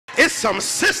some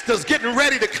sisters getting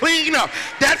ready to clean up.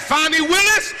 That Fani,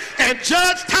 Willis and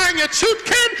Judge Tanya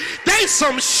Chutkan, they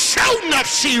some shouting up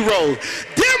she-rolls.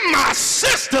 Them my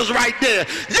sisters right there.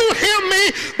 You hear me?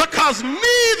 Because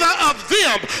neither of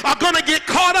them are going to get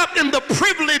caught up in the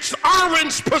privileged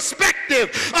orange perspective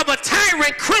of a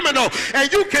tyrant criminal.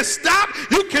 And you can stop,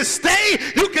 you can stay,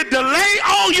 you can delay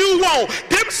all you want.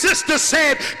 Them sisters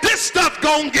said, this stuff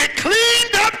gonna get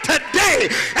cleaned up today.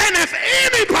 And if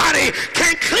anybody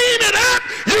can clean it up,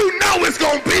 you know it's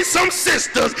gonna be some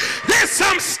sisters. There's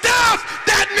some stuff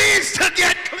that needs to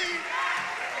get cleaned.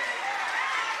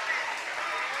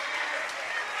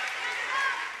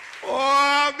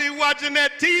 Oh, I'll be watching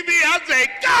that TV. I say,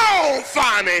 go,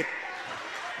 Fani.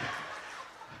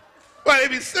 Well, they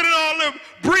be sending all them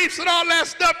briefs and all that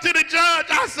stuff to the judge.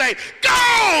 I say, go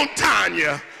on,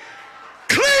 Tanya.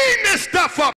 Clean this stuff up.